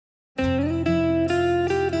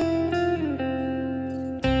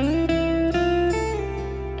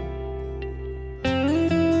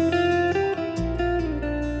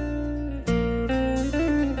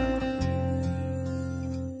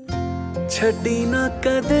छड्डी ना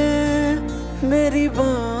कदे मेरी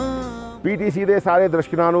बां। PTC ਦੇ ਸਾਰੇ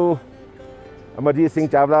ਦਰਸ਼ਕਾਂ ਨੂੰ ਅਮਰਜੀਤ ਸਿੰਘ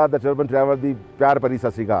ਚਾਵਲਾ ਦਾ ਟਰਬਨ ਟਰੈਵਲ ਦੀ ਪਿਆਰ ਭਰੀ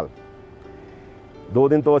ਸਤਿ ਸ਼੍ਰੀ ਅਕਾਲ। 2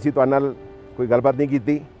 ਦਿਨ ਤੋਂ ਅਸੀਂ ਤੁਹਾਡੇ ਨਾਲ ਕੋਈ ਗੱਲਬਾਤ ਨਹੀਂ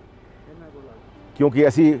ਕੀਤੀ ਕਿਉਂਕਿ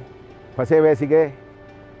ਅਸੀਂ ਫਸੇ ਹੋਏ ਸੀਗੇ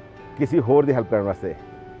ਕਿਸੇ ਹੋਰ ਦੀ ਹੈਲਪ ਕਰਨ ਵਾਸਤੇ।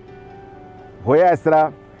 ਹੋਇਆ ਇਸ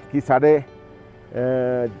ਤਰ੍ਹਾਂ ਕਿ ਸਾਡੇ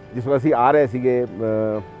ਜਿਸ ਵੇਲੇ ਅਸੀਂ ਆ ਰਹੇ ਸੀਗੇ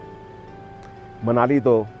ਮਨਾਲੀ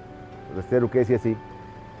ਤੋਂ ਰਸਤੇ ਰੁਕੇ ਸੀ ਅਸੀਂ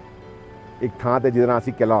ਇੱਕ ਥਾਂ 'ਤੇ ਜਿਹਦਾ ਨਾਂ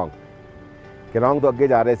ਸੀ ਕੈਲੋਂਗ ਤੋਂ ਅੱਗੇ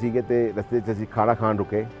ਜਾ ਰਹੇ ਸੀਗੇ ਅਤੇ ਰਸਤੇ 'ਚ ਅਸੀਂ ਖਾਣਾ ਖਾਣ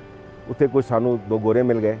ਰੁਕੇ। ਉੱਥੇ ਕੁਝ ਸਾਨੂੰ 2 ਗੋਰੇ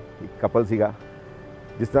ਮਿਲ ਗਏ, ਇੱਕ ਕਪਲ ਸੀਗਾ।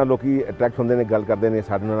 ਜਿਸ ਤਰ੍ਹਾਂ ਲੋਕ ਅਟਰੈਕਟ ਹੁੰਦੇ ਨੇ, ਗੱਲ ਕਰਦੇ ਨੇ,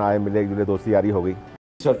 ਸਾਡੇ ਨਾਲ ਆਏ, ਮਿਲੇ, ਜਿਹੜੇ ਦੋਸਤੀ ਯਾਰੀ ਹੋ ਗਈ।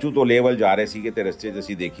 ਸਰਚੂ ਤੋਂ ਲੇਹ ਵੱਲ ਜਾ ਰਹੇ ਸੀਗੇ ਅਤੇ ਰਸਤੇ 'ਚ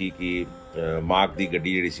ਅਸੀਂ ਦੇਖੀ ਕਿ ਮਾਰਕ ਦੀ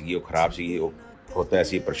ਗੱਡੀ ਜਿਹੜੀ ਸੀਗੀ ਉਹ ਖਰਾਬ ਸੀਗੀ। ਉਹ ਖੋਤਾ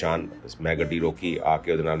ਸੀ ਪਰੇਸ਼ਾਨ। ਮੈਂ ਗੱਡੀ ਰੋਕੀ, ਆ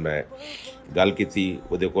ਕੇ ਉਹਦੇ ਨਾਲ ਮੈਂ ਗੱਲ ਕੀਤੀ।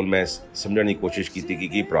 ਉਹਦੇ ਕੋਲ ਮੈਂ ਸਮਝਣ ਦੀ ਕੋਸ਼ਿਸ਼ ਕੀਤੀ ਕਿ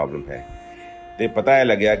ਕੀ ਪ੍ਰੋਬਲਮ ਹੈ ਅਤੇ ਪਤਾ ਇਹ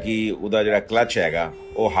ਲੱਗਿਆ ਕਿ ਉਹਦਾ ਜਿਹੜਾ ਕਲਚ ਹੈਗਾ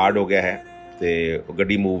ਉਹ ਹਾਰਡ ਹੋ ਗਿਆ ਹੈ ਅਤੇ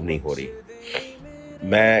ਗੱਡੀ ਮੂਵ ਨਹੀਂ ਹੋ ਰਹੀ।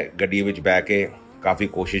 ਮੈਂ ਗੱਡੀ ਵਿੱਚ ਬਹਿ ਕੇ ਕਾਫੀ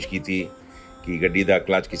ਕੋਸ਼ਿਸ਼ ਕੀਤੀ ਕਿ ਗੱਡੀ ਦਾ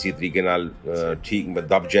ਕਲਚ ਕਿਸੇ ਤਰੀਕੇ ਨਾਲ ਠੀਕ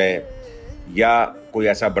ਦਬ ਜਾਏ ਜਾਂ ਕੋਈ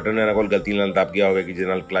ਐਸਾ ਬਟਨ ਇਹਨਾਂ ਕੋਲ ਗਲਤੀ ਨਾਲ ਦਬ ਗਿਆ ਹੋਵੇ ਕਿ ਜਿਹਦੇ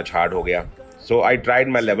ਨਾਲ ਕਲਚ ਹਾਰਡ ਹੋ ਗਿਆ। ਸੋ ਆਈ ਟਰਾਈਡ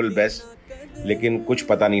ਮਾਈ ਲੈਵਲ ਬੈਸਟ, ਲੇਕਿਨ ਕੁਝ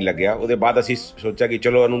ਪਤਾ ਨਹੀਂ ਲੱਗਿਆ। ਉਹਦੇ ਬਾਅਦ ਅਸੀਂ ਸੋਚਿਆ ਕਿ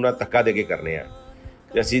ਚਲੋ ਇਹਨੂੰ ਨਾ ਧੱਕਾ ਦੇ ਕੇ ਕਰਨੇ ਆ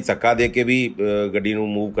ਅਤੇ ਅਸੀਂ ਧੱਕਾ ਦੇ ਕੇ ਵੀ ਗੱਡੀ ਨੂੰ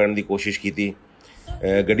ਮੂਵ ਕਰਨ ਦੀ ਕੋਸ਼ਿਸ਼ ਕੀਤੀ।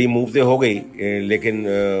 ਗੱਡੀ ਮੂਵ ਤਾਂ ਹੋ ਗਈ ਲੇਕਿਨ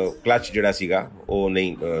ਕਲਚ ਜਿਹੜਾ ਸੀਗਾ ਉਹ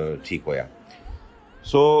ਨਹੀਂ ਠੀਕ ਹੋਇਆ।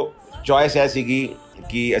 ਸੋ ਚੋਇਸ ਇਹ ਸੀਗੀ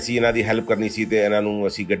ਕਿ ਅਸੀਂ ਇਹਨਾਂ ਦੀ ਹੈਲਪ ਕਰਨੀ ਸੀ ਅਤੇ ਇਹਨਾਂ ਨੂੰ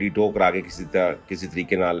ਅਸੀਂ ਗੱਡੀ ਟੋ ਕਰਾ ਕੇ ਕਿਸੇ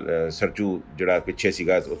ਤਰੀਕੇ ਨਾਲ ਸਰਚੂ ਜਿਹੜਾ ਪਿੱਛੇ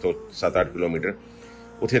ਸੀਗਾ ਉੱਥੋਂ 7-8 ਕਿਲੋਮੀਟਰ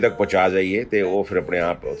ਉੱਥੇ ਤੱਕ ਪਹੁੰਚਾ ਜਾਈਏ ਅਤੇ ਉਹ ਫਿਰ ਆਪਣੇ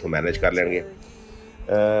ਆਪ ਉੱਥੋਂ ਮੈਨੇਜ ਕਰ ਲੈਣਗੇ।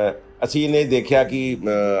 ਅਸੀਂ ਇਹਨੇ ਦੇਖਿਆ ਕਿ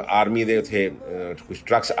ਆਰਮੀ ਦੇ ਉੱਥੇ ਕੁਝ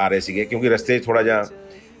ਟਰੱਕਸ ਆ ਰਹੇ ਸੀਗੇ ਕਿਉਂਕਿ ਰਸਤੇ 'ਚ ਥੋੜ੍ਹਾ ਜਿਹਾ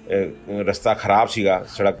ਰਸਤਾ ਖਰਾਬ ਸੀਗਾ,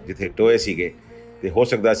 ਸੜਕ ਜਿੱਥੇ ਟੋਏ ਸੀਗੇ ਅਤੇ ਹੋ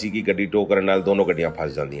ਸਕਦਾ ਸੀ ਕਿ ਗੱਡੀ ਟੋ ਕਰਨ ਨਾਲ ਦੋਨੋਂ ਗੱਡੀਆਂ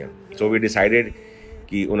ਫਸ ਜਾਂਦੀਆਂ। ਸੋ ਵੀ ਡਿਸਾਈਡਡ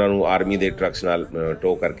ਕਿ ਉਹਨਾਂ ਨੂੰ ਆਰਮੀ ਦੇ ਟਰੱਕਸ ਨਾਲ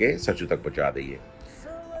ਟੋ ਕਰਕੇ ਸਰਚੂ ਤੱਕ ਪਹੁੰਚਾ ਦਈਏ।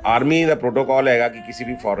 ਆਰਮੀ ਦਾ ਪ੍ਰੋਟੋਕੋਲ ਹੈਗਾ ਕਿ ਕਿਸੇ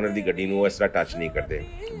ਵੀ ਫੋਰਨਰ ਦੀ ਗੱਡੀ ਨੂੰ ਇਸ ਤਰ੍ਹਾਂ ਟੱਚ ਨਹੀਂ ਕਰਦੇ।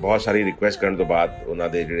 ਬਹੁਤ ਸਾਰੀ ਰਿਕੁਐਸਟ ਕਰਨ ਤੋਂ ਬਾਅਦ ਉਹਨਾਂ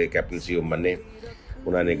ਦੇ ਜਿਹੜੇ ਕੈਪਟਨ ਸੀ ਉਹ ਮੰਨੇ।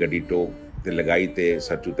 ਉਹਨਾਂ ਨੇ ਗੱਡੀ ਟੋ 'ਤੇ ਲਗਾਈ ਅਤੇ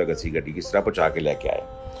ਸਰਚੂ ਤੱਕ ਅਸੀਂ ਗੱਡੀ ਕਿਸ ਤਰ੍ਹਾਂ ਪਹੁੰਚਾ ਕੇ ਲੈ ਕੇ ਆਏ।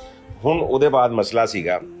 ਹੁਣ ਉਹਦੇ ਬਾਅਦ ਮਸਲਾ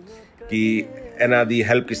ਸੀਗਾ ਕਿ ਇਹਨਾਂ ਦੀ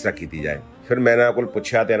ਹੈਲਪ ਕਿਸ ਤਰ੍ਹਾਂ ਕੀਤੀ ਜਾਏ। ਫਿਰ ਮੈਂ ਇਹਨਾਂ ਕੋਲ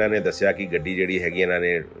ਪੁੱਛਿਆ ਅਤੇ ਇਹਨਾਂ ਨੇ ਦੱਸਿਆ ਕਿ ਗੱਡੀ ਜਿਹੜੀ ਹੈਗੀ ਇਹਨਾਂ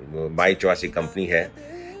ਨੇ ਮਾਈ ਚੋਇਸ ਕੰਪਨੀ ਹੈ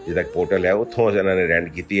ਜਿਹਦਾ ਪੋਰਟਲ ਹੈ ਉੱਥੋਂ ਇਹਨਾਂ ਨੇ ਰੈਂਟ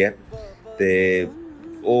ਕੀਤੀ ਹੈ ਅਤੇ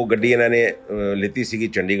ਉਹ ਗੱਡੀ ਇਹਨਾਂ ਨੇ ਲਿੱਤੀ ਸੀਗੀ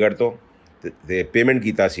ਚੰਡੀਗੜ੍ਹ ਤੋਂ ਅਤੇ ਪੇਮੈਂਟ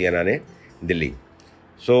ਕੀਤਾ ਸੀ ਇਹਨਾਂ ਨੇ ਦਿੱਲੀ।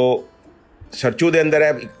 ਸੋ ਸਰਚੂ ਦੇ ਅੰਦਰ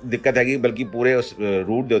ਇਹ ਦਿੱਕਤ ਹੈਗੀ, ਬਲਕਿ ਪੂਰੇ ਉਸ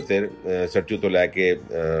ਰੂਟ ਦੇ ਉੱਤੇ ਸਰਚੂ ਤੋਂ ਲੈ ਕੇ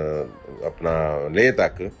ਆਪਣਾ ਲੇਹ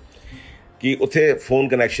ਤੱਕ ਕਿ ਉੱਥੇ ਫੋਨ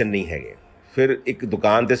ਕਨੈਕਸ਼ਨ ਨਹੀਂ ਹੈਗੇ। ਫਿਰ ਇੱਕ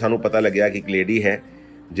ਦੁਕਾਨ 'ਤੇ ਸਾਨੂੰ ਪਤਾ ਲੱਗਿਆ ਕਿ ਇੱਕ ਲੇਡੀ ਹੈ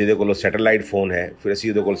ਜਿਹਦੇ ਕੋਲੋਂ ਸੈਟੇਲਾਈਟ ਫੋਨ ਹੈ। ਫਿਰ ਅਸੀਂ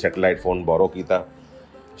ਉਹਦੇ ਕੋਲ ਸੈਟੇਲਾਈਟ ਫੋਨ ਬੋਰੋ ਕੀਤਾ।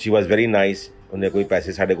 ਸ਼ੀ ਵਾਜ਼ ਵੈਰੀ ਨਾਈਸ। ਉਹਨੇ ਕੋਈ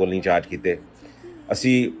ਪੈਸੇ ਸਾਡੇ ਕੋਲ ਨਹੀਂ ਚਾਰਜ ਕੀਤੇ।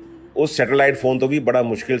 ਅਸੀਂ ਉਸ ਸੈਟੇਲਾਈਟ ਫੋਨ ਤੋਂ ਵੀ ਬੜਾ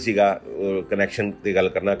ਮੁਸ਼ਕਿਲ ਸੀਗਾ ਕਨੈਕਸ਼ਨ 'ਤੇ ਗੱਲ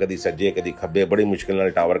ਕਰਨਾ, ਕਦੀ ਸੱਜੇ ਕਦੀ ਖੱਬੇ, ਬੜੀ ਮੁਸ਼ਕਿਲ ਨਾਲ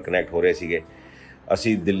ਟਾਵਰ ਕਨੈਕਟ ਹੋ ਰਹੇ ਸੀਗੇ।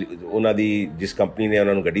 ਅਸੀਂ ਦਿੱਲੀ ਉਹਨਾਂ ਦੀ ਜਿਸ ਕੰਪਨੀ ਨੇ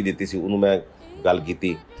ਉਹਨਾਂ ਨੂੰ ਗੱਡੀ ਦਿੱਤੀ ਸੀ ਉਹਨੂੰ ਮੈਂ ਗੱਲ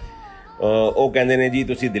ਕੀਤੀ। ਉਹ ਕਹਿੰਦੇ ਨੇ ਜੀ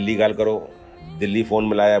ਤੁਸੀਂ ਦਿੱਲੀ ਗੱਲ ਕਰੋ। ਦਿੱਲੀ ਫੋਨ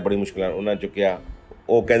ਮਿਲਾਇਆ, ਬੜੀ ਮੁਸ਼ਕਿਲ ਨਾਲ ਉਹਨਾਂ ਚੁੱਕਿਆ।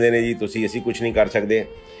 ਉਹ ਕਹਿੰਦੇ ਨੇ ਜੀ ਅਸੀਂ ਕੁਝ ਨਹੀਂ ਕਰ ਸਕਦੇ,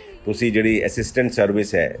 ਤੁਸੀਂ ਜਿਹੜੀ ਅਸਿਸਟੈਂਟ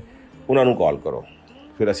ਸਰਵਿਸ ਹੈ ਉਹਨਾਂ ਨੂੰ ਕਾਲ ਕਰੋ।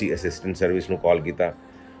 ਫਿਰ ਅਸੀਂ ਅਸਿਸਟੈਂਟ ਸਰਵਿਸ ਨੂੰ ਕਾਲ ਕੀਤਾ।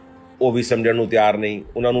 ਉਹ ਵੀ ਸਮਝਣ ਨੂੰ ਤਿਆਰ ਨਹੀਂ।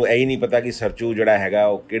 ਉਹਨਾਂ ਨੂੰ ਇਹ ਹੀ ਨਹੀਂ ਪਤਾ ਕਿ ਸਰਚੂ ਜਿਹੜਾ ਹੈਗਾ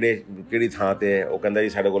ਉਹ ਕਿਹੜੀ ਥਾਂ 'ਤੇ ਹੈ। ਉਹ ਕਹਿੰਦਾ ਜੀ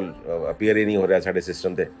ਸਾਡੇ ਕੋਲ ਅਪੀਅਰ ਹੀ ਨਹੀਂ ਹੋ ਰਿਹਾ ਸਾਡੇ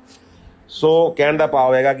ਸਿਸਟਮ 'ਤੇ। ਸੋ ਕਹਿਣ ਦਾ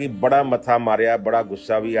ਭਾਵ ਹੈਗਾ ਕਿ ਬੜਾ ਮੱਥਾ ਮਾਰਿਆ, ਬੜਾ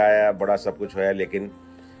ਗੁੱਸਾ ਵੀ ਆਇਆ, ਬੜਾ ਸਭ ਕੁਝ ਹੋਇਆ, ਲੇਕਿਨ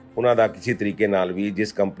ਉਹਨਾਂ ਦਾ ਕਿਸੇ ਤਰੀਕੇ ਨਾਲ ਵੀ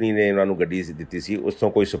ਜਿਸ ਕੰਪਨੀ ਨੇ ਉਹਨਾਂ ਨੂੰ ਗੱਡੀ ਦਿੱਤੀ ਸੀ ਉਸ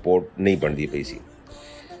ਤੋਂ ਕੋਈ ਸਪੋਰਟ ਨਹੀਂ ਬਣਦੀ ਪਈ ਸੀ।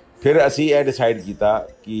 ਫਿਰ ਅਸੀਂ ਇਹ ਡਿਸਾਈਡ ਕੀਤਾ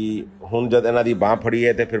ਕਿ ਹੁਣ ਜਦ ਇਹਨਾਂ ਦੀ ਬਾਂਹ ਫੜੀ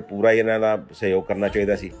ਹੈ ਤਾਂ ਫਿਰ ਪੂਰਾ ਹੀ ਇਹਨਾਂ ਦਾ ਸਹਿਯੋਗ ਕਰਨਾ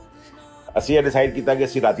ਚਾਹੀਦਾ ਸੀ। ਅਸੀਂ ਇਹ ਡਿਸਾਈਡ ਕੀਤਾ ਕਿ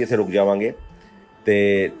ਅਸੀਂ ਰਾਤੀ ਇੱਥੇ ਰੁਕ ਜਾਵਾਂਗੇ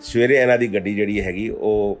ਅਤੇ ਸਵੇਰੇ ਇਹਨਾਂ ਦੀ ਗੱਡੀ ਜਿਹੜੀ ਹੈਗੀ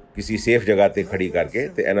ਉਹ ਕਿਸੇ ਸੇਫ ਜਗ੍ਹਾ 'ਤੇ ਖੜੀ ਕਰਕੇ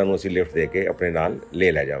ਅਤੇ ਇਹਨਾਂ ਨੂੰ ਅਸੀਂ ਲਿਫਟ ਦੇ ਕੇ ਆਪਣੇ ਨਾਲ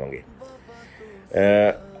ਲੈ ਜਾਵਾਂਗੇ।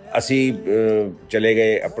 ਅਸੀਂ ਚਲੇ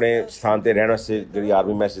ਗਏ ਆਪਣੇ ਸਥਾਨ 'ਤੇ ਰਹਿਣ ਵਾਸਤੇ, ਜਿਹੜੀ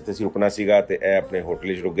ਆਰਮੀ ਮੈਸ ਜਿੱਥੇ ਅਸੀਂ ਰੁਕਣਾ ਸੀਗਾ, ਅਤੇ ਇਹ ਆਪਣੇ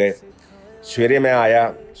ਹੋਟਲ 'ਚ ਰੁਕ ਗਏ। ਸਵੇਰੇ ਮੈਂ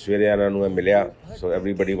ਆਇਆ, ਸਵੇਰੇ ਇਹਨਾਂ ਨੂੰ ਮੈਂ ਮਿਲਿਆ। ਸੋ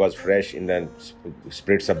ਐਵਰੀਬਡੀ ਵਾਜ਼ ਫਰੈਸ਼ ਇਨ ਦ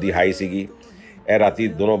ਸਪਿਰਿਟ ਸਭ ਦੀ ਹਾਈ ਸੀਗੀ। ਇਹ ਰਾਤੀ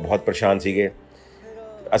ਦੋਨੋਂ ਬਹੁਤ ਪਰੇਸ਼ਾਨ ਸੀਗੇ।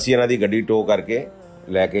 ਅਸੀਂ ਇਹਨਾਂ ਦੀ ਗੱਡੀ ਟੋ ਕਰਕੇ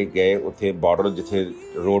ਲੈ ਕੇ ਗਏ ਉੱਥੇ ਬਾਰਡਰ, ਜਿੱਥੇ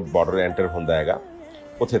ਰੋਡ ਬਾਰਡਰ ਐਂਟਰ ਹੁੰਦਾ ਹੈਗਾ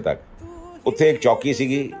ਉੱਥੇ ਤੱਕ। ਉੱਥੇ ਇੱਕ ਚੌਕੀ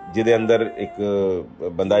ਸੀਗੀ ਜਿਹਦੇ ਅੰਦਰ ਇੱਕ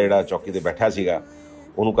ਬੰਦਾ ਜਿਹੜਾ ਚੌਕੀ 'ਤੇ ਬੈਠਾ ਸੀਗਾ,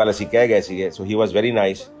 ਉਹਨੂੰ ਕੱਲ੍ਹ ਅਸੀਂ ਕਹਿ ਗਏ ਸੀਗੇ। ਸੋ ਹੀ ਵਾਜ਼ ਵੈਰੀ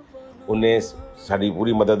ਨਾਈਸ। ਉਹਨੇ ਸਾਡੀ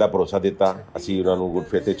ਪੂਰੀ ਮਦਦ ਦਾ ਭਰੋਸਾ ਦਿੱਤਾ। ਅਸੀਂ ਉਹਨਾਂ ਨੂੰ ਗੁੱਡ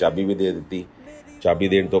ਫੇਥ 'ਤੇ ਚਾਬੀ ਵੀ ਦੇ ਦਿੱਤੀ। ਚਾਬੀ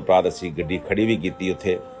ਦੇਣ ਤੋਂ ਬਾਅਦ ਅਸੀਂ ਗੱਡੀ ਖੜੀ ਵੀ ਕੀਤੀ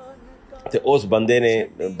ਉੱਥੇ, ਅਤੇ ਉਸ ਬੰਦੇ ਨੇ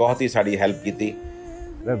ਬਹੁਤ ਹੀ ਸਾਡੀ ਹੈਲਪ ਕੀਤੀ।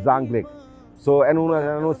 ਰਫਜ਼ਾਂਗ। ਸੋ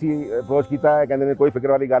ਇਹਨੂੰ ਅਸੀਂ ਅਪਰੋਚ ਕੀਤਾ। ਕਹਿੰਦੇ ਨੇ ਕੋਈ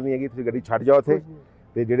ਫਿਕਰ ਵਾਲੀ ਗੱਲ ਨਹੀਂ ਹੈਗੀ, ਤੁਸੀਂ ਗੱਡੀ ਛੱਡ ਜਾਓ ਉੱਥੇ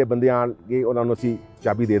ਅਤੇ ਜਿਹੜੇ ਬੰਦੇ ਆਉਣਗੇ ਉਹਨਾਂ ਨੂੰ ਅਸੀਂ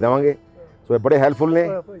ਚਾਬੀ ਦੇ ਦੇਵਾਂਗੇ। सो बड़े हेल्पफुल ने।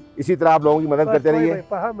 इसी तरह आप लोगों की मदद करते रहिए।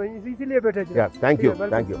 इसीलिए बैठे। Thank you.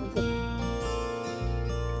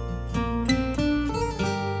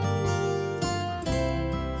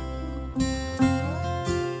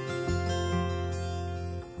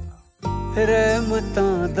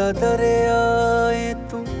 रहमतां दा दरिया ए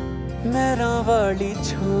तू मेरा वाली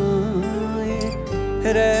छाए,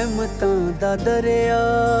 रहमतां दा दरिया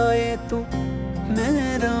ए तू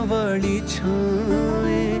मेरा वाली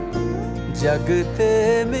छाए, जग ते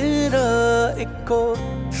मेरा इको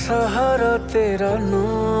सहारा तेरा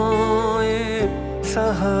नाम है,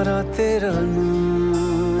 सहारा तेरा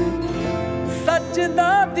नाम है। सच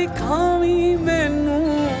दा दिखावी मैनू,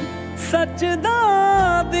 सच दा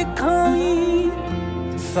दिखावी,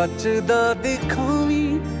 सच दा दिखावी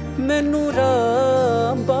मैनू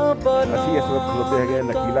राम बाबा नाम। ਅਸੀਂ ਇਸ ਵਕਤ ਖਲੋਤੇ ਹੈਗੇ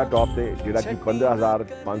ਨਕੀਲਾ ਟੌਪ ਤੇ ਜਿਹੜਾ ਕਿ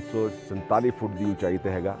 15,547 ਫੁੱਟ ਦੀ ਉਚਾਈ ਤੇ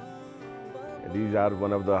ਹੈਗਾ। These are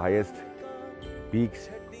one of the highest peaks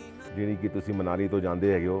ਜਿਹੜੀ ਕਿ ਤੁਸੀਂ ਮਨਾਲੀ ਤੋਂ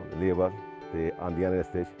ਜਾਂਦੇ ਹੈਗੇ ਹੋ ਲੇਵਰ ਤੇ ਆਉਂਦੀਆਂ ਨੇ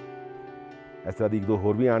ਰਸਤੇ 'ਚ। ਇਸ ਤਰ੍ਹਾਂ ਦੀ ਇੱਕ ਦੋ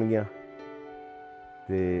ਹੋਰ ਵੀ ਆਉਣਗੀਆਂ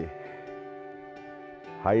ਤੇ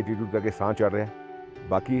ਹਾਈ ਐਲਟੀਟਿਊਡ ਕਰਕੇ ਸਾਹ ਚੜ ਰਿਹਾ।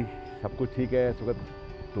 ਬਾਕੀ ਸਭ ਕੁਝ ਠੀਕ ਹੈ। ਇਸ ਵਕਤ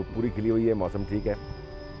ਧੁੱਪ ਪੂਰੀ ਖਿਲੀ ਹੋਈ ਹੈ, ਮੌਸਮ ਠੀਕ ਹੈ।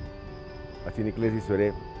 ਅਸੀਂ ਨਿਕਲੇ ਸੀ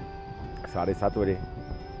ਸਵੇਰੇ 7:30 ਵਜੇ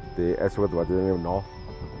ਤੇ ਇਸ ਵਕਤ ਵੱਜਦੇ ਨੇ 9।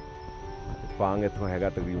 ਪਾਂਗ ਇੱਥੋਂ ਹੈਗਾ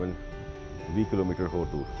ਤਕਰੀਬਨ 20 ਕਿਲੋਮੀਟਰ ਹੋਰ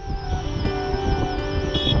ਦੂਰ।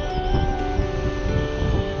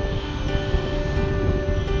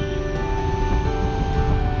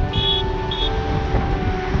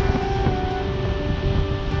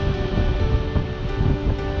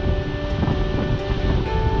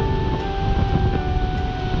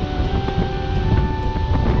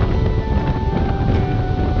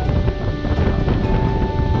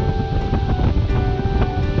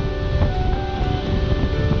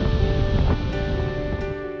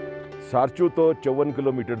 ਸਾਰਚੂ ਤੋਂ 54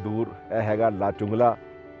 ਕਿਲੋਮੀਟਰ ਦੂਰ ਇਹ ਹੈਗਾ ਲਾਚੁੰਗਲਾ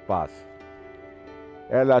ਪਾਸ।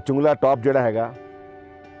 ਇਹ ਲਾਚੁੰਗਲਾ ਟੌਪ ਜਿਹੜਾ ਹੈਗਾ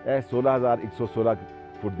ਇਹ 16,116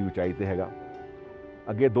 ਫੁੱਟ ਦੀ ਉਚਾਈ ਤੇ ਹੈਗਾ।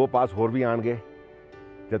 ਅੱਗੇ ਦੋ ਪਾਸ ਹੋਰ ਵੀ ਆਉਣਗੇ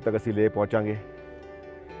ਜਦ ਤੱਕ ਅਸੀਂ ਲੇਹ ਪਹੁੰਚਾਂਗੇ।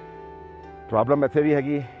 ਪ੍ਰੋਬਲਮ ਇੱਥੇ ਵੀ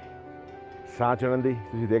ਹੈਗੀ ਸਾਹ ਚੜ੍ਹਨ ਦੀ,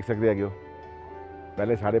 ਤੁਸੀਂ ਦੇਖ ਸਕਦੇ ਹੈਗੇ ਹੋ।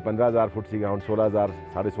 ਪਹਿਲੇ 15,500 ਫੁੱਟ ਸੀਗਾ, ਹੁਣ 16,000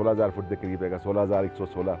 16,500 ਫੁੱਟ ਦੇ ਕਰੀਬ ਹੈਗਾ,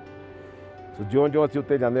 16,116। ਸੋ ਜਿਉਂ ਅਸੀਂ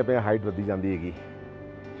ਉੱਤੇ ਜਾਂਦੇ ਪਏ ਹਾਈਟ ਵੱਧਦੀ ਜਾਂਦੀ ਹੈਗੀ,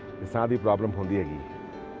 ਸਾਹ ਦੀ ਪ੍ਰੋਬਲਮ ਹੁੰਦੀ ਹੈਗੀ।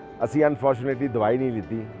 ਅਸੀਂ ਅਨਫੋਰਚੂਨੇਟਲੀ ਦਵਾਈ ਨਹੀਂ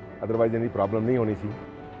ਲਿੱਤੀ, ਅਦਰਵਾਈਜ਼ ਇੰਨੀ ਪ੍ਰੋਬਲਮ ਨਹੀਂ ਹੋਣੀ ਸੀ।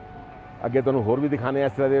 ਅੱਗੇ ਤੁਹਾਨੂੰ ਹੋਰ ਵੀ ਦਿਖਾਣੇ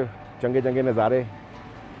ਇਸ ਤਰ੍ਹਾਂ ਦੇ ਚੰਗੇ ਚੰਗੇ ਨਜ਼ਾਰੇ,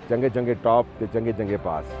 ਚੰਗੇ ਚੰਗੇ ਟੌਪ ਤੇ ਚੰਗੇ ਚੰਗੇ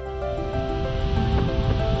ਪਾਸ।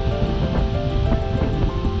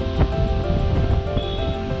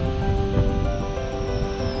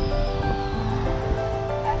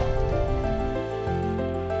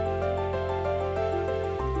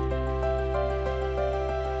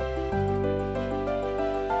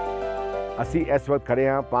 ਅਸੀਂ ਇਸ ਵਕਤ ਖੜੇ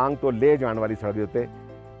ਹਾਂ ਪਾਂਗ ਤੋਂ ਲੇਹ ਜਾਣ ਵਾਲੀ ਸੜਕ ਦੇ ਉੱਤੇ,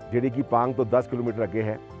 ਜਿਹੜੀ ਕਿ ਪਾਂਗ ਤੋਂ 10 ਕਿਲੋਮੀਟਰ ਅੱਗੇ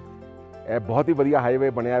ਹੈ। ਇਹ ਬਹੁਤ ਹੀ ਵਧੀਆ ਹਾਈਵੇ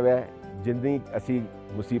ਬਣਿਆ ਹੋਇਆ ਹੈ। ਜਿੰਨੀ ਅਸੀਂ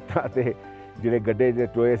ਮੁਸੀਬਤਾਂ ਅਤੇ ਜਿਹੜੇ ਗੱਡੇ ਜਿਹੜੇ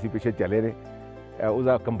ਟੋਏ ਅਸੀਂ ਪਿੱਛੇ ਚੱਲੇ ਨੇ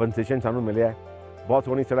ਉਹਦਾ ਕੰਪਨਸੇਸ਼ਨ ਸਾਨੂੰ ਮਿਲਿਆ। ਬਹੁਤ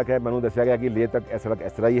ਸੋਹਣੀ ਸੜਕ ਹੈ। ਮੈਨੂੰ ਦੱਸਿਆ ਗਿਆ ਕਿ ਲੇਹ ਤੱਕ ਇਹ ਸੜਕ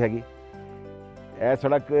ਇਸ ਤਰ੍ਹਾਂ ਹੀ ਹੈਗੀ। ਇਹ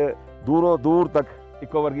ਸੜਕ ਦੂਰੋਂ ਦੂਰ ਤੱਕ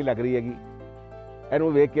ਇੱਕੋ ਵਰਗੀ ਲੱਗ ਰਹੀ ਹੈਗੀ।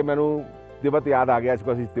 ਇਹਨੂੰ ਵੇਖ ਕੇ ਮੈਨੂੰ ਤਿੱਬਤ ਯਾਦ ਆ ਗਿਆ। ਇਸ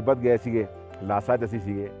ਕੋਲ ਅਸੀਂ ਤਿੱਬਤ ਗਏ ਸੀਗੇ, ਲਾਸਾ 'ਚ ਅਸੀਂ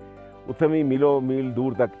ਸੀਗੇ, ਉੱਥੇ ਵੀ ਮੀਲੋਂ ਮੀਲ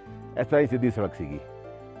ਦੂਰ ਤੱਕ ਇਸ ਤਰ੍ਹਾਂ ਹੀ ਸਿੱਧੀ ਸੜਕ ਸੀਗੀ।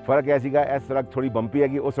 ਫਰਕ ਇਹ ਸੀਗਾ ਇਹ ਸੜਕ ਥੋੜ੍ਹੀ ਬੰਪੀ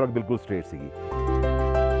ਹੈਗੀ, ਉਹ ਸੜਕ ਬਿਲਕੁਲ ਸਟ੍ਰੇਟ ਸੀਗੀ।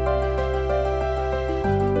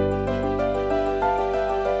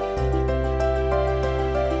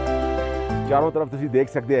 ਚਾਰੋਂ ਤਰਫ ਤੁਸੀਂ ਦੇਖ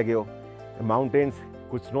ਸਕਦੇ ਹੈਗੇ ਹੋ ਮਾਊਂਟੇਨਸ,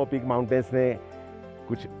 ਕੁਝ ਸਨੋ ਪੀਕ ਮਾਊਂਟੇਨਸ ਨੇ,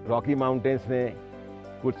 ਕੁਝ ਰੌਕੀ ਮਾਊਂਟੇਨਸ ਨੇ,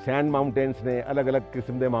 ਕੁਝ ਸੈਂਡ ਮਾਊਂਟੇਨਸ ਨੇ, ਅਲੱਗ ਅਲੱਗ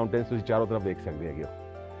ਕਿਸਮ ਦੇ ਮਾਊਂਟੇਨਸ ਤੁਸੀਂ ਚਾਰੋਂ ਤਰਫ ਦੇਖ ਸਕਦੇ ਹੈਗੇ ਹੋ।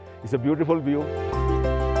 It's a beautiful view.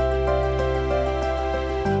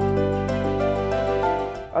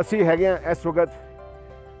 ਅਸੀਂ ਹੈਗੇ ਹਾਂ ਇਸ ਵਕਤ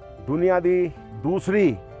ਦੁਨੀਆ ਦੀ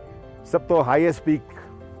ਦੂਸਰੀ ਸਭ ਤੋਂ ਹਾਈਐਸਟ ਪੀਕ,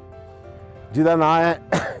 ਜਿਹਦਾ ਨਾਮ ਹੈ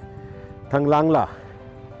ਥੰਗਲਾਂਗਲਾ।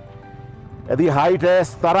 ਇਹਦੀ ਹਾਈਟ ਹੈ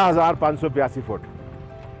 17,582 ਫੁੱਟ।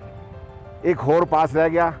 ਇੱਕ ਹੋਰ ਪਾਸ ਰਹਿ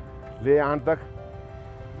ਗਿਆ ਲੇਹ ਆਉਣ ਤੱਕ।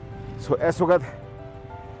 ਸੋ ਇਸ ਵਕਤ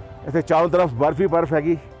ਇੱਥੇ ਚਾਰੋਂ ਤਰਫ ਬਰਫ ਹੀ ਬਰਫ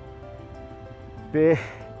ਹੈਗੀ ਤੇ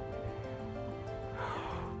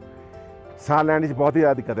ਸਾਹ ਲੈਣ 'ਚ ਬਹੁਤ ਹੀ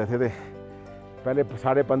ਜ਼ਿਆਦਾ ਦਿੱਕਤ ਹੈ ਇੱਥੇ। ਤੇ ਪਹਿਲੇ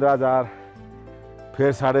 15,500,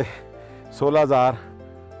 ਫਿਰ 16,500,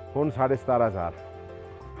 ਹੁਣ 17,500।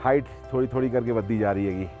 ਹਾਈਟ ਥੋੜੀ ਥੋੜੀ ਕਰਕੇ ਵੱਧਦੀ ਜਾ ਰਹੀ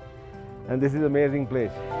ਹੈਗੀ। And this is amazing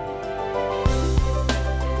place.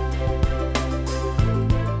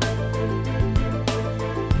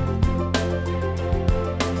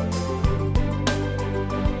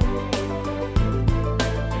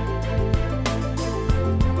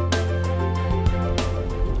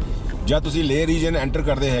 जब तुम लेह रीजन एंटर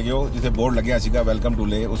करते है जिथे बोर्ड लग्या सीगा वेलकम टू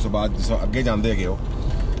लेह, उस बाद जिस अगे जाते है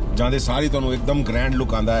जाते सारी तुहानूं एकदम ग्रैंड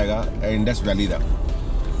लुक आता है इंडस वैली का।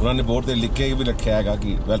 उन्होंने बोर्ड पर लिख के भी रखा है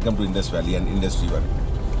कि welcome to Indus valley and Indus river.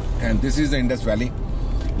 And this is the Indus valley.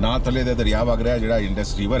 ना थले दा दरिया वग रहा है जो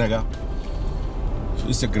इंडस रिवर है।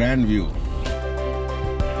 It's a grand view.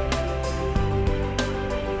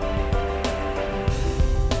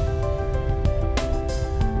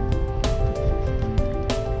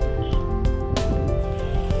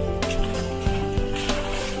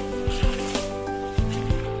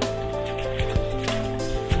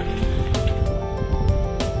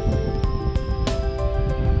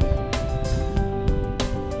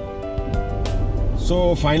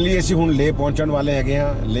 So finally ਅਸੀਂ ਹੁਣ ਲੇ ਪਹੁੰਚਣ ਵਾਲੇ ਹੈਗੇ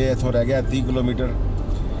ਹਾਂ। ਲੇ ਇੱਥੋਂ ਰਹਿ ਗਿਆ 30 ਕਿਲੋਮੀਟਰ।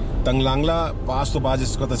 ਤੰਗਲਾਂਗਲਾ ਪਾਸ ਤੋਂ ਬਾਅਦ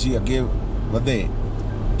ਜਿਸ ਵਕਤ ਅਸੀਂ ਅੱਗੇ ਵਧੇ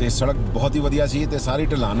ਤੇ ਸੜਕ ਬਹੁਤ ਹੀ ਵਧੀਆ ਸੀ ਤੇ ਸਾਰੀ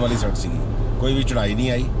ਢਲਾਨ ਵਾਲੀ ਸੜਕ ਸੀ, ਕੋਈ ਵੀ ਚੜਾਈ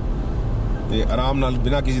ਨਹੀਂ ਆਈ ਤੇ ਆਰਾਮ ਨਾਲ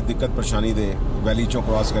ਬਿਨਾਂ ਕਿਸੇ ਦਿੱਕਤ ਪਰੇਸ਼ਾਨੀ ਦੇ ਵੈਲੀ ਚੋਂ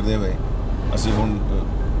ਕ੍ਰਾਸ ਕਰਦੇ ਹੋਏ ਅਸੀਂ ਹੁਣ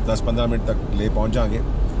 10-15 ਮਿੰਟ ਤੱਕ ਲੇ ਪਹੁੰਚ ਜਾਵਾਂਗੇ।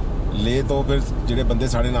 ਲੇ ਤੋਂ ਫਿਰ ਜਿਹੜੇ ਬੰਦੇ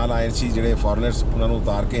ਸਾਡੇ ਨਾਲ ਆਏ ਸੀ, ਜਿਹੜੇ ਫੋਰਨਰਸ, ਉਹਨਾਂ ਨੂੰ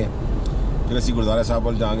ਉਤਾਰ ਕੇ ਫਿਰ ਅਸੀਂ ਗੁਰਦੁਆਰਾ ਸਾਹਿਬ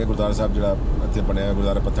ਵੱਲ ਜਾਵਾਂਗੇ। ਗੁਰਦੁਆਰਾ ਸਾਹਿਬ ਜਿਹੜਾ ਇੱਥੇ ਬਣਿਆ ਹੋਇਆ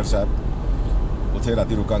ਗੁਰਦੁਆਰਾ ਪੱਥਰ ਸਾਹਿਬ, ਉੱਥੇ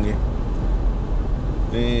ਰਾਤੀ ਰੁਕਾਂਗੇ।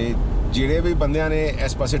 ਤੇ ਜਿਹੜੇ ਵੀ ਬੰਦਿਆਂ ਨੇ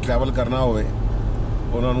ਇਸ ਪਾਸੇ ਟਰੈਵਲ ਕਰਨਾ ਹੋਵੇ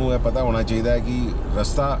ਉਹਨਾਂ ਨੂੰ ਇਹ ਪਤਾ ਹੋਣਾ ਚਾਹੀਦਾ ਹੈ ਕਿ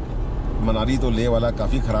ਰਸਤਾ ਮਨਾਲੀ ਤੋਂ ਲੇਹ ਵਾਲਾ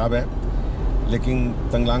ਕਾਫੀ ਖਰਾਬ ਹੈ, ਲੇਕਿਨ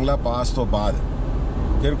ਤੰਗਲਾਂਗਲਾ ਪਾਸ ਤੋਂ ਬਾਅਦ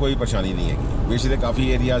ਫਿਰ ਕੋਈ ਪਰੇਸ਼ਾਨੀ ਨਹੀਂ ਹੈਗੀ। ਵਿਚ ਦੇ ਕਾਫੀ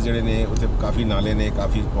ਏਰੀਆਜ਼ ਜਿਹੜੇ ਨੇ ਉੱਥੇ ਕਾਫੀ ਨਾਲੇ ਨੇ,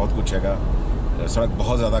 ਕਾਫੀ ਬਹੁਤ ਕੁਛ ਹੈਗਾ। ਸੜਕ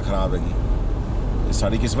ਬਹੁਤ ਜ਼ਿਆਦਾ ਖਰਾਬ ਹੈਗੀ।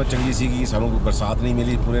 ਸਾਡੀ ਕਿਸਮਤ ਚੰਗੀ ਸੀਗੀ, ਸਾਨੂੰ ਬਰਸਾਤ ਨਹੀਂ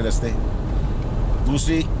ਮਿਲੀ ਪੂਰੇ ਰਸਤੇ।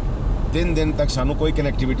 ਦੂਸਰੀ 3 ਦਿਨ ਤੱਕ ਸਾਨੂੰ ਕੋਈ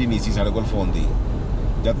ਕਨੈਕਟੀਵਿਟੀ ਨਹੀਂ ਸੀ ਸਾਡੇ ਕੋਲ ਫੋਨ ਦੀ।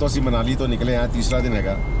 ਜਦ ਤੋਂ ਅਸੀਂ ਮਨਾਲੀ ਤੋਂ ਨਿਕਲੇ ਹਾਂ, ਤੀਸਰਾ ਦਿਨ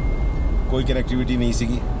ਹੈਗਾ, ਕੋਈ ਕਨੈਕਟੀਵਿਟੀ ਨਹੀਂ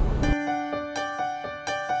ਸੀਗੀ।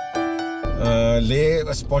 ਲੇ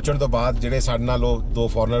ਪਹੁੰਚਣ ਤੋਂ ਬਾਅਦ ਜਿਹੜੇ ਸਾਡੇ ਨਾਲ ਉਹ 2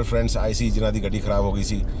 ਫੋਰਨਰ ਫਰੈਂਡਸ ਆਏ ਸੀ ਜਿਨ੍ਹਾਂ ਦੀ ਗੱਡੀ ਖਰਾਬ ਹੋ ਗਈ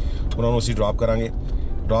ਸੀ, ਉਹਨਾਂ ਨੂੰ ਅਸੀਂ ਡ੍ਰੌਪ ਕਰਾਂਗੇ।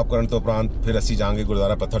 ਡ੍ਰੌਪ ਕਰਨ ਤੋਂ ਉਪਰੰਤ ਫਿਰ ਅਸੀਂ ਜਾਵਾਂਗੇ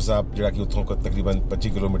ਗੁਰਦੁਆਰਾ ਪੱਥਰ ਸਾਹਿਬ, ਜਿਹੜਾ ਕਿ ਉੱਥੋਂ ਤਕਰੀਬਨ 25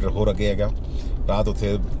 ਕਿਲੋਮੀਟਰ ਹੋਰ ਅੱਗੇ ਹੈਗਾ। ਰਾਤ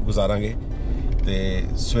ਉੱਥੇ ਗੁਜ਼ਾਰਾਂਗੇ ਤੇ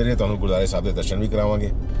ਸਵੇਰੇ ਤੁਹਾਨੂੰ ਗੁਰਦੁਆਰੇ ਸਾਹਿਬ ਦੇ ਦਰਸ਼ਨ ਵੀ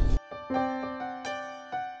ਕਰਾਵਾਂਗੇ।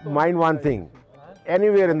 Mind one thing,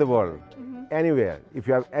 anywhere in the world, anywhere, if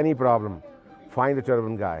you have any problem, find the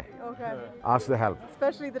turban guy. Okay. Ask the help.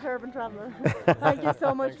 Especially the turban traveller. Thank you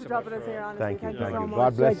so much for dropping us here, honestly. Thank you so so much.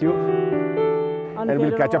 God bless you. And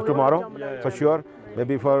we'll catch up tomorrow for sure.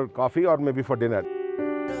 Maybe for coffee or maybe for dinner.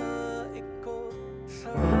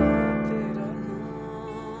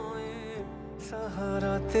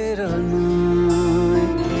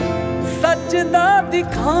 सच दा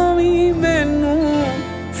दिखावी मैनू,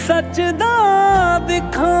 सच दा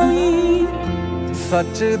दिखावी,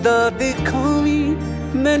 सच दा दिखावी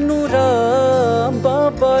मैनू राह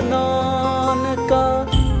बाबा नानका।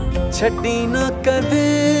 छड्डी ना कदे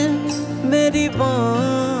मेरी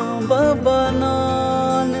बां बाबा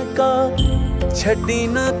नानका, छड्डी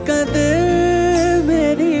ना कदे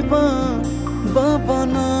मेरी बां बाबा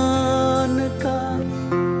नानका।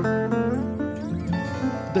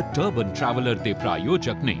 द टर्बन ट्रैवलर दे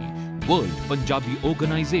प्रायोजक ने वर्ल्ड पंजाबी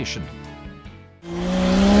ऑर्गेनाइजेशन,